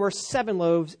 And then there were 7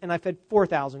 loaves and I fed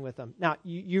 4,000 with them. Now,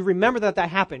 you remember that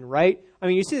happened, right? I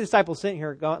mean, you see the disciples sitting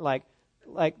here going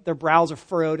like their brows are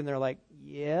furrowed and they're like,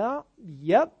 yeah,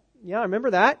 I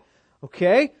remember that.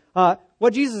 Okay.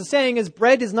 What Jesus is saying is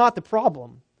bread is not the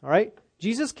problem, all right?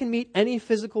 Jesus can meet any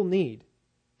physical need.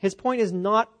 His point is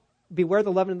not beware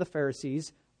the leaven of the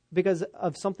Pharisees, because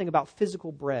of something about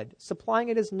physical bread. Supplying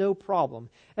it is no problem.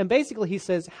 And basically he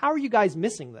says, how are you guys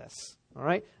missing this? All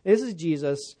right? This is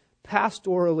Jesus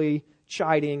pastorally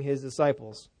chiding his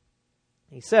disciples.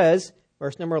 He says,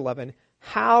 verse number 11,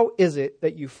 how is it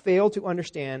that you fail to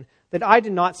understand that I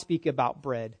did not speak about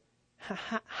bread?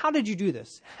 How did you do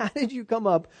this? How did you come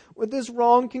up with this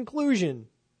wrong conclusion?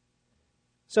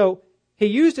 So he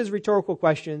used his rhetorical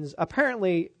questions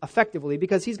apparently effectively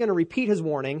because he's going to repeat his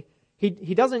warning.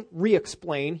 He doesn't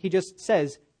re-explain. He just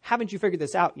says, haven't you figured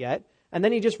this out yet? And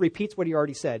then he just repeats what he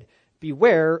already said.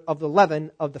 Beware of the leaven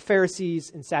of the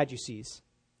Pharisees and Sadducees.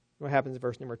 What happens in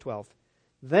verse number 12?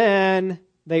 Then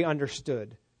they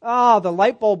understood. The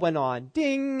light bulb went on.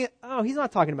 Ding! Oh, he's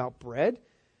not talking about bread.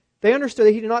 They understood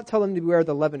that he did not tell them to beware of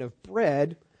the leaven of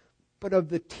bread, but of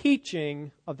the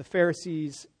teaching of the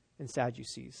Pharisees and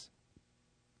Sadducees.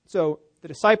 So the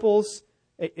disciples,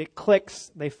 it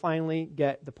clicks. They finally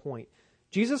get the point.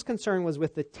 Jesus' concern was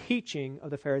with the teaching of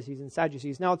the Pharisees and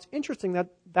Sadducees. Now, it's interesting that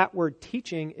that word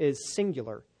teaching is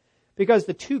singular, because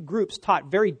the two groups taught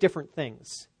very different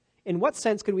things. In what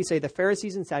sense could we say the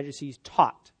Pharisees and Sadducees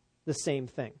taught the same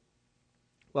thing?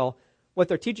 Well, what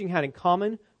their teaching had in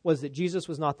common was that Jesus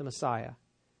was not the Messiah.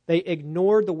 They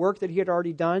ignored the work that he had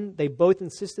already done. They both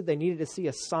insisted they needed to see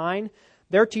a sign.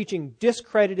 Their teaching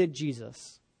discredited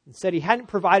Jesus and said he hadn't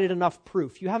provided enough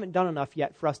proof. You haven't done enough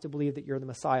yet for us to believe that you're the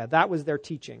Messiah. That was their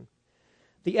teaching.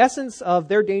 The essence of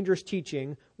their dangerous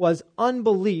teaching was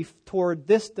unbelief toward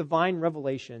this divine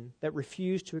revelation that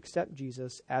refused to accept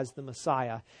Jesus as the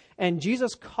Messiah. And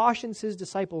Jesus cautions his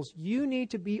disciples, you need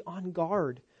to be on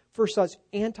guard for such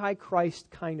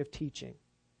antichrist kind of teaching.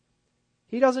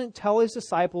 He doesn't tell his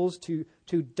disciples to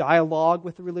dialogue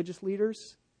with the religious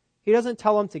leaders. He doesn't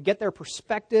tell them to get their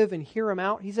perspective and hear them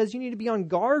out. He says you need to be on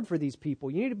guard for these people.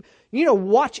 You need to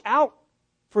watch out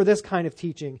for this kind of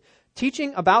teaching.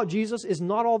 Teaching about Jesus is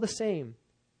not all the same,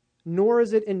 nor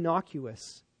is it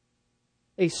innocuous.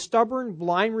 A stubborn,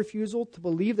 blind refusal to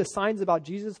believe the signs about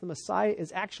Jesus the Messiah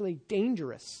is actually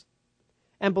dangerous.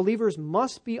 And believers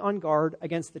must be on guard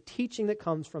against the teaching that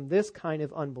comes from this kind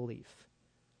of unbelief.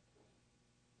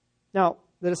 Now,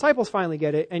 the disciples finally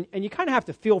get it, and you kind of have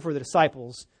to feel for the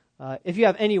disciples if you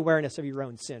have any awareness of your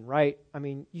own sin, right? I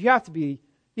mean, you have to be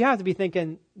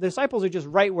thinking, the disciples are just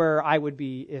right where I would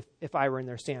be if I were in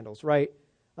their sandals, right?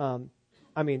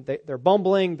 They're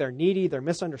bumbling, they're needy, they're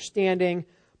misunderstanding,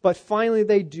 but finally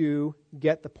they do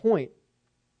get the point.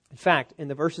 In fact, in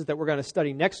the verses that we're going to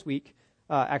study next week,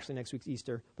 actually next week's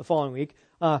Easter, the following week,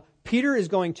 Peter is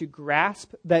going to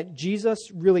grasp that Jesus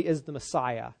really is the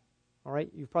Messiah. All right,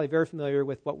 you're probably very familiar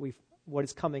with what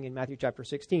is coming in Matthew chapter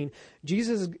 16.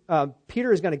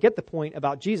 Peter is going to get the point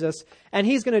about Jesus, and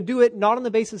he's going to do it not on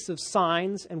the basis of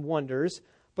signs and wonders,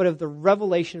 but of the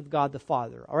revelation of God the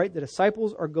Father. All right, the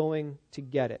disciples are going to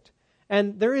get it.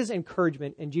 And there is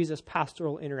encouragement in Jesus'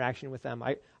 pastoral interaction with them.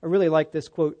 I really like this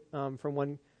quote from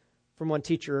one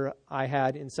teacher I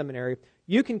had in seminary.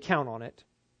 You can count on it,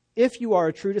 if you are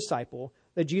a true disciple,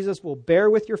 that Jesus will bear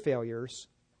with your failures,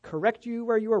 correct you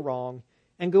where you are wrong,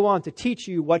 and go on to teach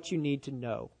you what you need to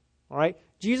know. All right?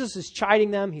 Jesus is chiding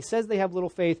them. He says they have little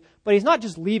faith, but he's not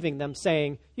just leaving them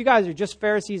saying, you guys are just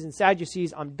Pharisees and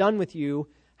Sadducees. I'm done with you.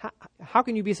 How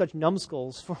can you be such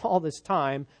numbskulls for all this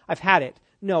time? I've had it.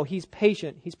 No, he's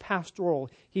patient. He's pastoral.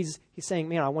 He's saying,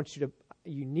 man,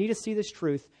 you need to see this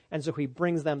truth. And so he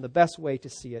brings them the best way to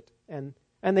see it. And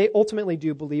they ultimately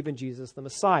do believe in Jesus, the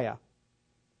Messiah.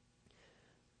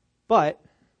 But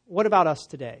what about us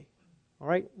today? All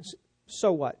right?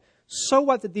 So what? So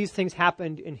what that these things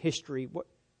happened in history?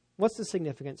 What's the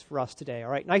significance for us today?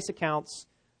 All right, nice accounts,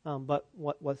 but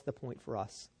what's the point for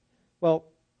us? Well,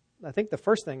 I think the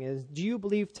first thing is, do you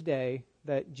believe today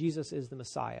that Jesus is the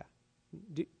Messiah?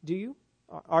 Do you?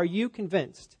 Are you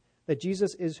convinced that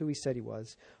Jesus is who he said he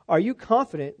was? Are you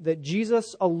confident that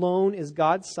Jesus alone is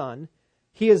God's Son?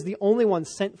 He is the only one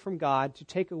sent from God to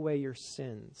take away your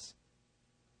sins.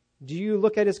 Do you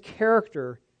look at his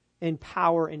character and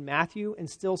power in Matthew and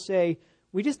still say,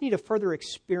 we just need a further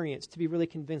experience to be really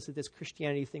convinced that this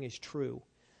Christianity thing is true?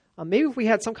 Maybe if we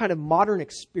had some kind of modern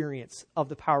experience of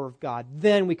the power of God,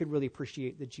 then we could really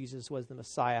appreciate that Jesus was the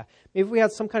Messiah. Maybe if we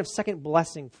had some kind of second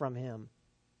blessing from him.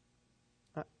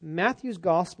 Matthew's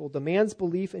gospel demands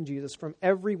belief in Jesus from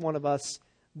every one of us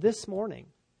this morning.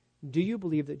 Do you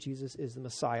believe that Jesus is the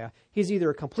Messiah? He's either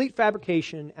a complete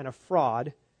fabrication and a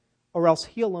fraud, or else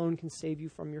he alone can save you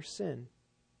from your sin.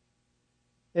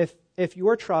 If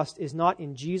your trust is not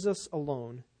in Jesus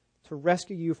alone to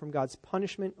rescue you from God's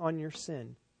punishment on your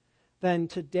sin, then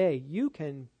today you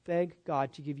can beg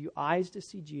God to give you eyes to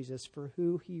see Jesus for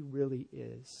who he really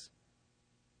is.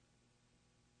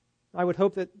 I would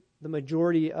hope that the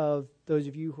majority of those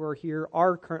of you who are here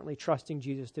are currently trusting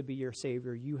Jesus to be your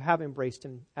Savior. You have embraced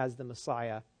him as the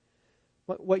Messiah.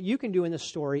 What you can do in this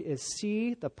story is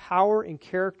see the power and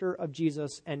character of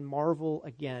Jesus and marvel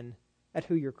again at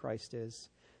who your Christ is.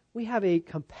 We have a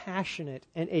compassionate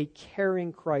and a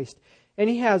caring Christ, and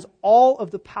he has all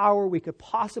of the power we could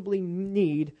possibly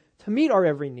need to meet our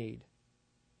every need.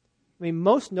 I mean,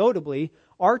 most notably,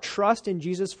 our trust in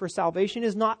Jesus for salvation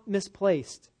is not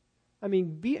misplaced. I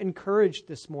mean, be encouraged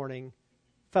this morning,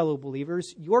 fellow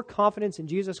believers. Your confidence in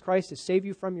Jesus Christ to save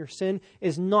you from your sin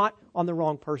is not on the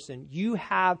wrong person. You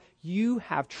have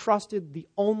trusted the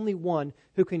only one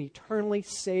who can eternally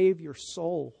save your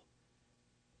soul.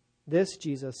 This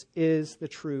Jesus is the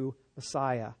true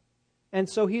Messiah. And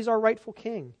so he's our rightful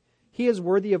king. He is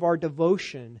worthy of our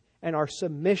devotion and our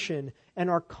submission and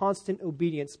our constant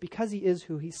obedience because he is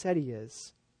who he said he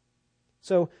is.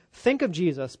 So think of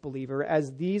Jesus, believer,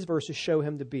 as these verses show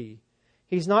him to be.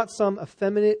 He's not some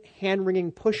effeminate,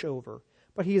 hand-wringing pushover,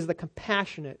 but he is the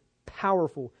compassionate,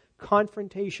 powerful,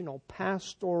 confrontational,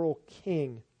 pastoral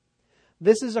king.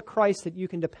 This is a Christ that you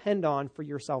can depend on for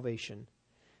your salvation.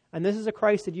 And this is a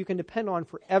Christ that you can depend on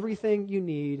for everything you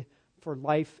need for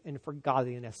life and for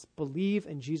godliness. Believe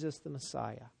in Jesus the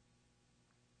Messiah.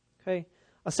 Okay?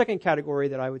 A second category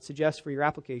that I would suggest for your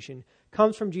application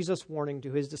comes from Jesus' warning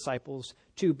to his disciples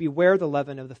to beware the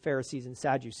leaven of the Pharisees and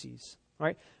Sadducees. All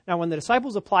right? Now, when the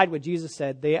disciples applied what Jesus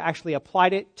said, they actually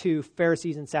applied it to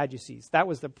Pharisees and Sadducees. That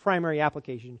was the primary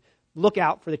application. Look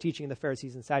out for the teaching of the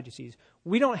Pharisees and Sadducees.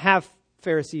 We don't have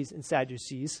Pharisees and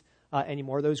Sadducees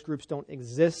anymore. Those groups don't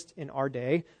exist in our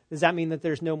day. Does that mean that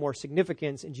there's no more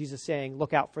significance in Jesus saying,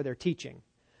 look out for their teaching?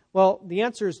 Well, the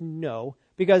answer is no,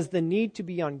 because the need to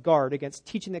be on guard against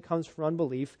teaching that comes from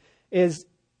unbelief is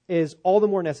all the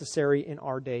more necessary in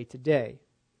our day today.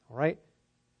 All right?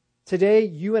 Today,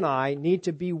 you and I need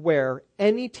to beware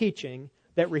any teaching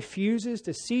that refuses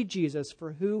to see Jesus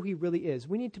for who he really is.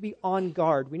 We need to be on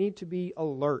guard. We need to be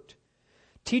alert.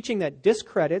 Teaching that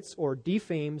discredits or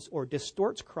defames or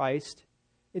distorts Christ,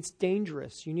 it's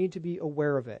dangerous. You need to be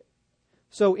aware of it.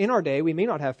 So in our day, we may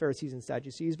not have Pharisees and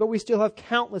Sadducees, but we still have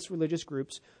countless religious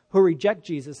groups who reject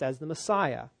Jesus as the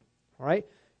Messiah. All right?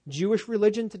 Jewish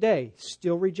religion today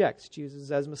still rejects Jesus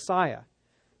as Messiah.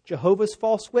 Jehovah's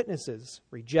false witnesses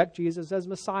reject Jesus as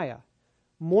Messiah.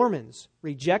 Mormons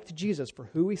reject Jesus for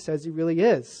who he says he really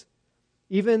is.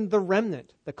 Even the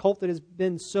remnant, the cult that has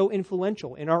been so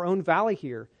influential in our own valley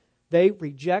here, they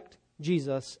reject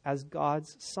Jesus as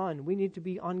God's son. We need to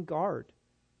be on guard.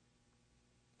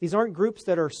 These aren't groups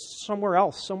that are somewhere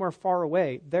else, somewhere far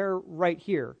away. They're right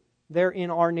here. They're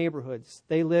in our neighborhoods.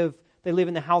 They live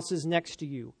in the houses next to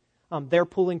you. They're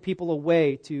pulling people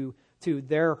away to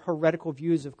their heretical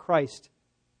views of Christ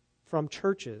from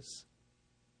churches.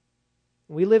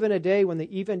 We live in a day when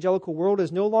the evangelical world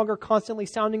is no longer constantly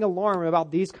sounding alarm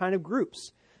about these kind of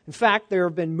groups. In fact, there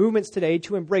have been movements today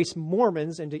to embrace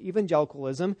Mormons into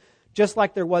evangelicalism, just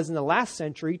like there was in the last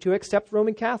century to accept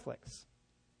Roman Catholics.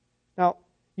 Now,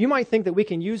 you might think that we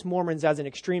can use Mormons as an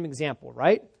extreme example,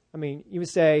 right? I mean, you would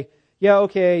say, yeah,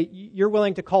 okay, you're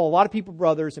willing to call a lot of people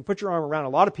brothers and put your arm around a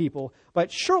lot of people,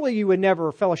 but surely you would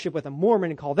never fellowship with a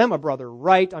Mormon and call them a brother,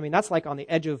 right? I mean, that's like on the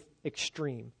edge of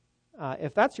extreme.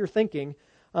 If that's your thinking,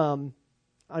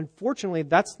 unfortunately,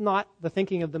 that's not the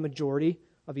thinking of the majority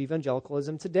of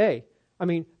evangelicalism today. I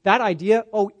mean, that idea,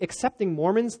 accepting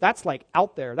Mormons, that's like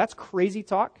out there. That's crazy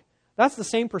talk. That's the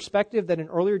same perspective that an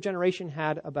earlier generation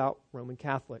had about Roman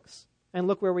Catholics. And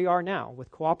look where we are now with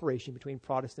cooperation between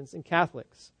Protestants and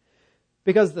Catholics.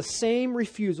 Because the same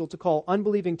refusal to call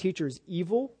unbelieving teachers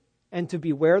evil and to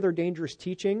beware their dangerous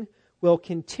teaching will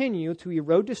continue to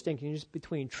erode distinctions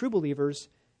between true believers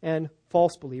and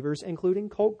false believers, including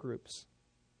cult groups.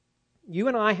 You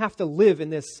and I have to live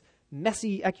in this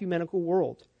messy ecumenical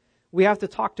world. We have to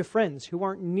talk to friends who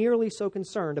aren't nearly so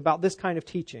concerned about this kind of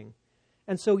teaching.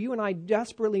 And so you and I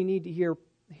desperately need to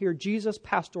hear Jesus'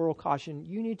 pastoral caution.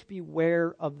 You need to be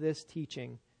aware of this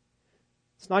teaching.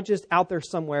 It's not just out there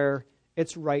somewhere,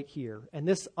 it's right here. And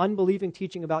this unbelieving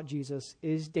teaching about Jesus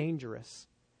is dangerous.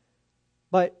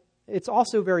 But it's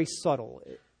also very subtle.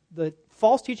 The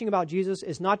false teaching about Jesus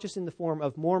is not just in the form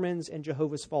of Mormons and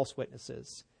Jehovah's false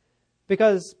witnesses.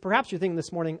 Because perhaps you're thinking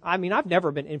this morning, I mean, I've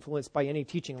never been influenced by any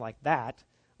teaching like that.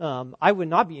 I would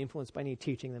not be influenced by any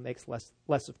teaching that makes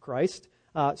less of Christ.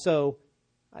 So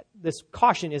this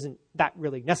caution isn't that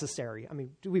really necessary. I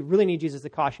mean, do we really need Jesus to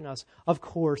caution us? Of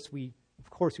course we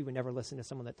would never listen to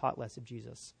someone that taught less of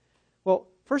Jesus. Well,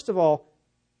 first of all,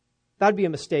 that'd be a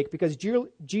mistake because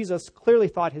Jesus clearly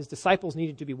thought his disciples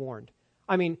needed to be warned.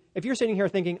 I mean, if you're sitting here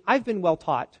thinking, I've been well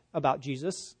taught about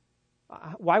Jesus,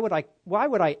 why would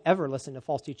I ever listen to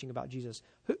false teaching about Jesus?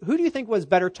 Who do you think was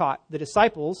better taught, the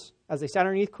disciples as they sat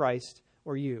underneath Christ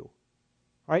or you?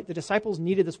 All right, the disciples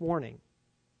needed this warning,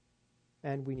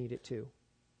 and we need it too.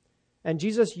 And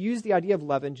Jesus used the idea of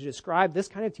leaven to describe this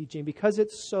kind of teaching because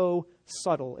it's so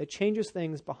subtle. It changes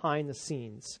things behind the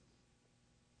scenes.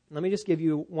 Let me just give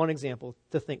you one example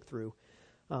to think through.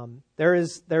 There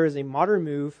is a modern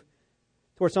move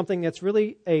towards something that's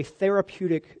really a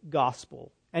therapeutic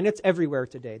gospel. And it's everywhere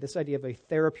today, this idea of a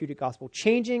therapeutic gospel,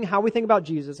 changing how we think about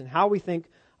Jesus and how we think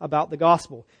about the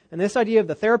gospel. And this idea of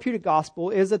the therapeutic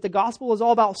gospel is that the gospel is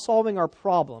all about solving our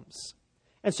problems.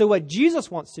 And so what Jesus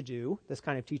wants to do, this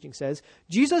kind of teaching says,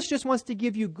 Jesus just wants to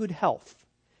give you good health.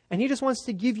 And he just wants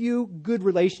to give you good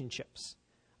relationships.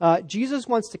 Jesus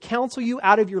wants to counsel you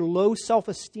out of your low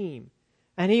self-esteem.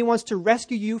 And he wants to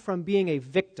rescue you from being a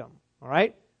victim. All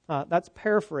right? That's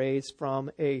paraphrased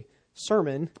from a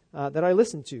sermon that I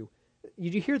listened to.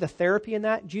 Did you hear the therapy in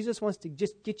that? Jesus wants to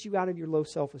just get you out of your low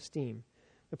self-esteem.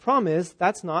 The problem is,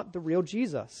 that's not the real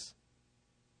Jesus.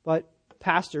 But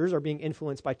pastors are being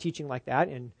influenced by teaching like that,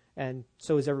 and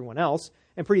so is everyone else.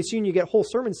 And pretty soon you get whole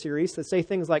sermon series that say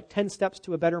things like 10 steps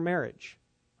to a better marriage.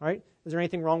 Right? Is there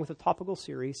anything wrong with a topical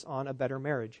series on a better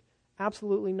marriage?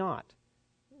 Absolutely not.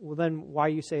 Well, then why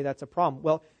you say that's a problem?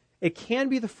 Well, it can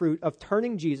be the fruit of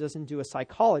turning Jesus into a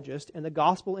psychologist and the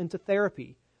gospel into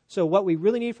therapy. So what we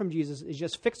really need from Jesus is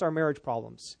just fix our marriage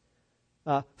problems.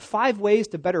 5 ways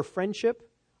to better friendship.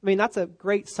 I mean, that's a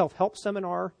great self-help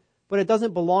seminar, but it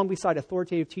doesn't belong beside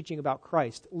authoritative teaching about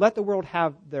Christ. Let the world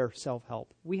have their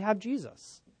self-help. We have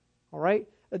Jesus. All right?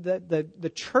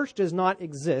 The church does not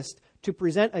exist to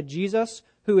present a Jesus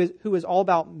who is all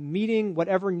about meeting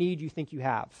whatever need you think you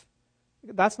have.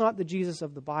 That's not the Jesus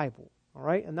of the Bible. All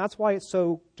right? And that's why it's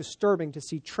so disturbing to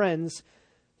see trends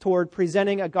toward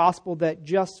presenting a gospel that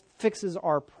just fixes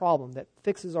our problem, that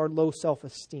fixes our low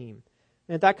self-esteem.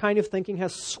 And that kind of thinking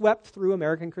has swept through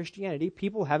American Christianity.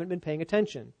 People haven't been paying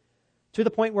attention to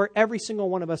the point where every single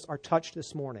one of us are touched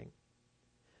this morning.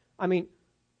 I mean,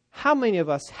 how many of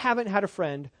us haven't had a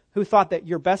friend who thought that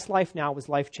your best life now was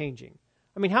life-changing?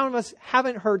 I mean, how many of us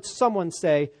haven't heard someone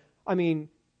say, I mean,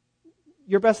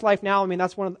 your best life now, I mean,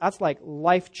 that's like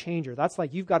life changer. That's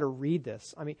like, you've got to read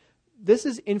this. I mean, this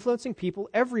is influencing people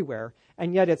everywhere,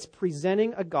 and yet it's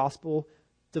presenting a gospel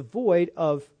devoid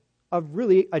of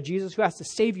really a Jesus who has to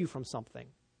save you from something.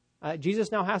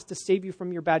 Jesus now has to save you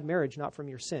from your bad marriage, not from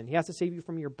your sin. He has to save you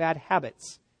from your bad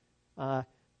habits.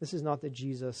 This is not the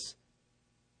Jesus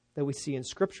that we see in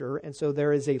Scripture, and so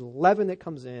there is a leaven that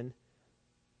comes in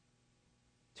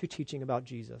to teaching about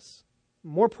Jesus.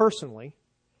 More personally,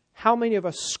 how many of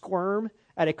us squirm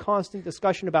at a constant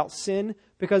discussion about sin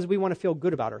because we want to feel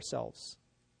good about ourselves?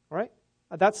 All right?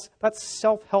 That's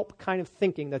self-help kind of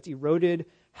thinking that's eroded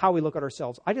how we look at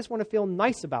ourselves. I just want to feel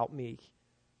nice about me.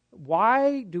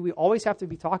 Why do we always have to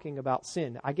be talking about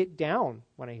sin? I get down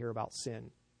when I hear about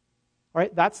sin. All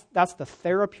right? That's the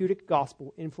therapeutic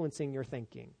gospel influencing your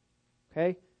thinking.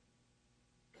 Okay?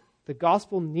 The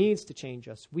gospel needs to change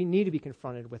us. We need to be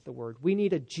confronted with the word. We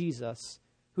need a Jesus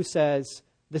who says,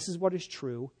 this is what is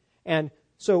true. And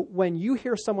so when you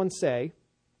hear someone say,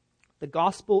 the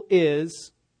gospel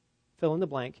is, fill in the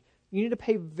blank, you need to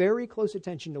pay very close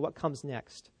attention to what comes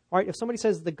next. All right, if somebody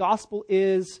says the gospel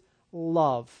is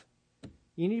love,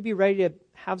 you need to be ready to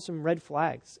have some red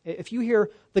flags. If you hear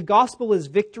the gospel is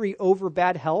victory over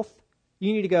bad health,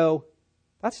 you need to go,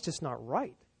 that's just not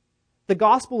right. The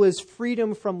gospel is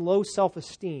freedom from low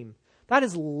self-esteem. That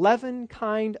is leaven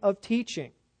kind of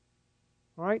teaching.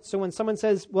 All right, so when someone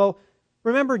says, well,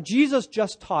 remember, Jesus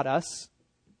just taught us,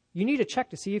 you need to check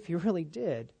to see if he really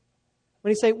did.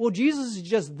 When you say, well, Jesus is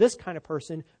just this kind of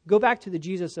person, go back to the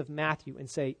Jesus of Matthew and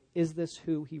say, is this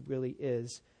who he really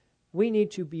is? We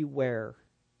need to beware.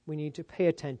 We need to pay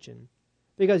attention.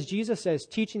 Because Jesus says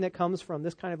teaching that comes from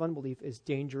this kind of unbelief is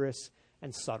dangerous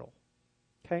and subtle.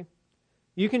 Okay?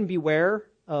 You can beware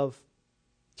of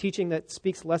teaching that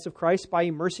speaks less of Christ by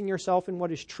immersing yourself in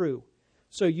what is true.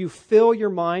 So you fill your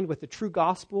mind with the true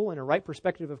gospel and a right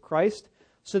perspective of Christ,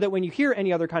 so that when you hear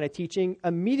any other kind of teaching,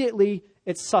 immediately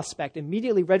it's suspect.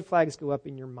 Immediately red flags go up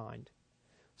in your mind.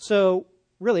 So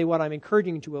really what I'm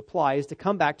encouraging you to apply is to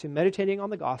come back to meditating on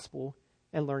the gospel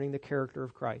and learning the character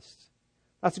of Christ.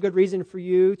 That's a good reason for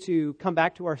you to come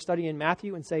back to our study in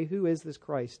Matthew and say, who is this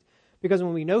Christ? Because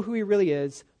when we know who he really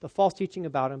is, the false teaching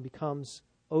about him becomes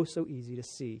oh so easy to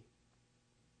see.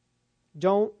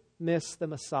 Don't miss the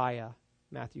Messiah,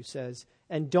 Matthew says,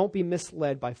 and don't be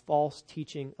misled by false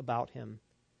teaching about him.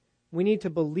 We need to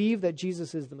believe that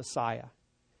Jesus is the Messiah,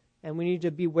 and we need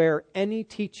to beware any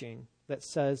teaching that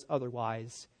says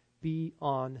otherwise. Be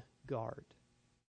on guard.